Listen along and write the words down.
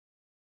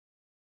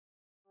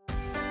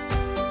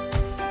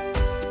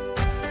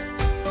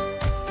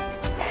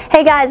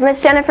Hey guys, Miss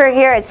Jennifer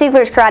here at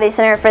Siegler's Karate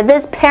Center for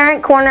this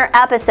Parent Corner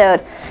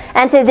episode.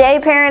 And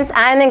today, parents,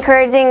 I'm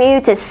encouraging you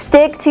to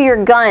stick to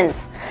your guns.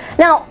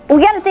 Now,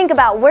 we got to think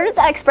about where does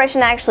that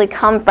expression actually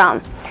come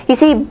from? You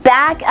see,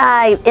 back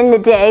in the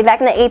day, back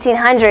in the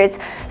 1800s,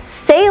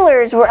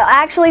 sailors were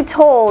actually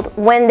told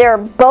when their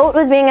boat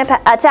was being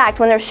attacked,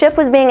 when their ship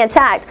was being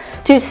attacked,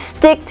 to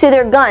stick to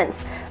their guns.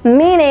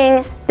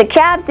 Meaning the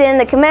captain,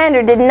 the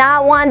commander, did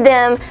not want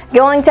them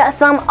going to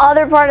some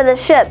other part of the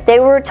ship. They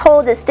were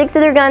told to stick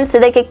to their guns so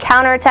they could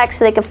counterattack,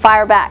 so they could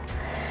fire back.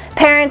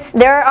 Parents,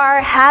 there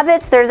are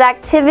habits, there's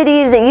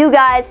activities that you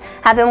guys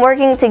have been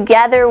working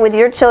together with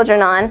your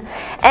children on.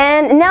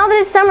 And now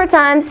that it's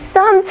summertime,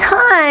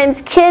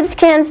 sometimes kids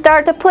can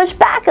start to push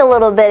back a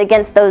little bit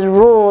against those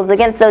rules,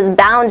 against those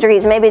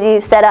boundaries maybe that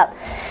you've set up.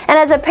 And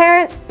as a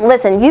parent,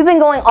 listen, you've been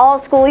going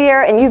all school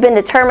year and you've been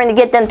determined to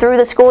get them through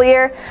the school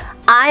year.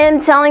 I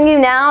am telling you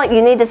now,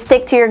 you need to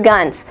stick to your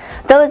guns.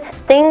 Those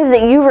things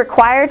that you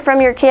required from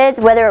your kids,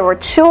 whether it were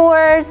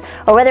chores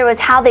or whether it was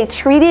how they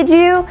treated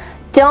you,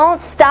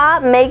 don't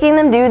stop making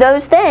them do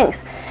those things.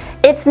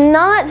 It's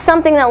not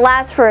something that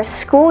lasts for a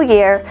school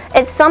year.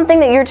 It's something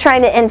that you're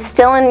trying to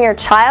instill in your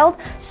child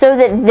so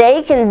that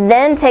they can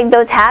then take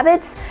those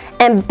habits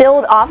and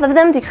build off of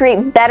them to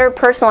create better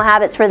personal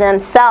habits for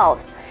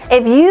themselves.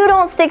 If you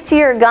don't stick to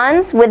your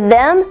guns with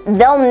them,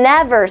 they'll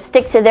never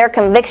stick to their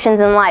convictions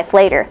in life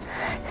later.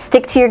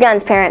 Stick to your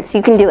guns, parents.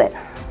 You can do it.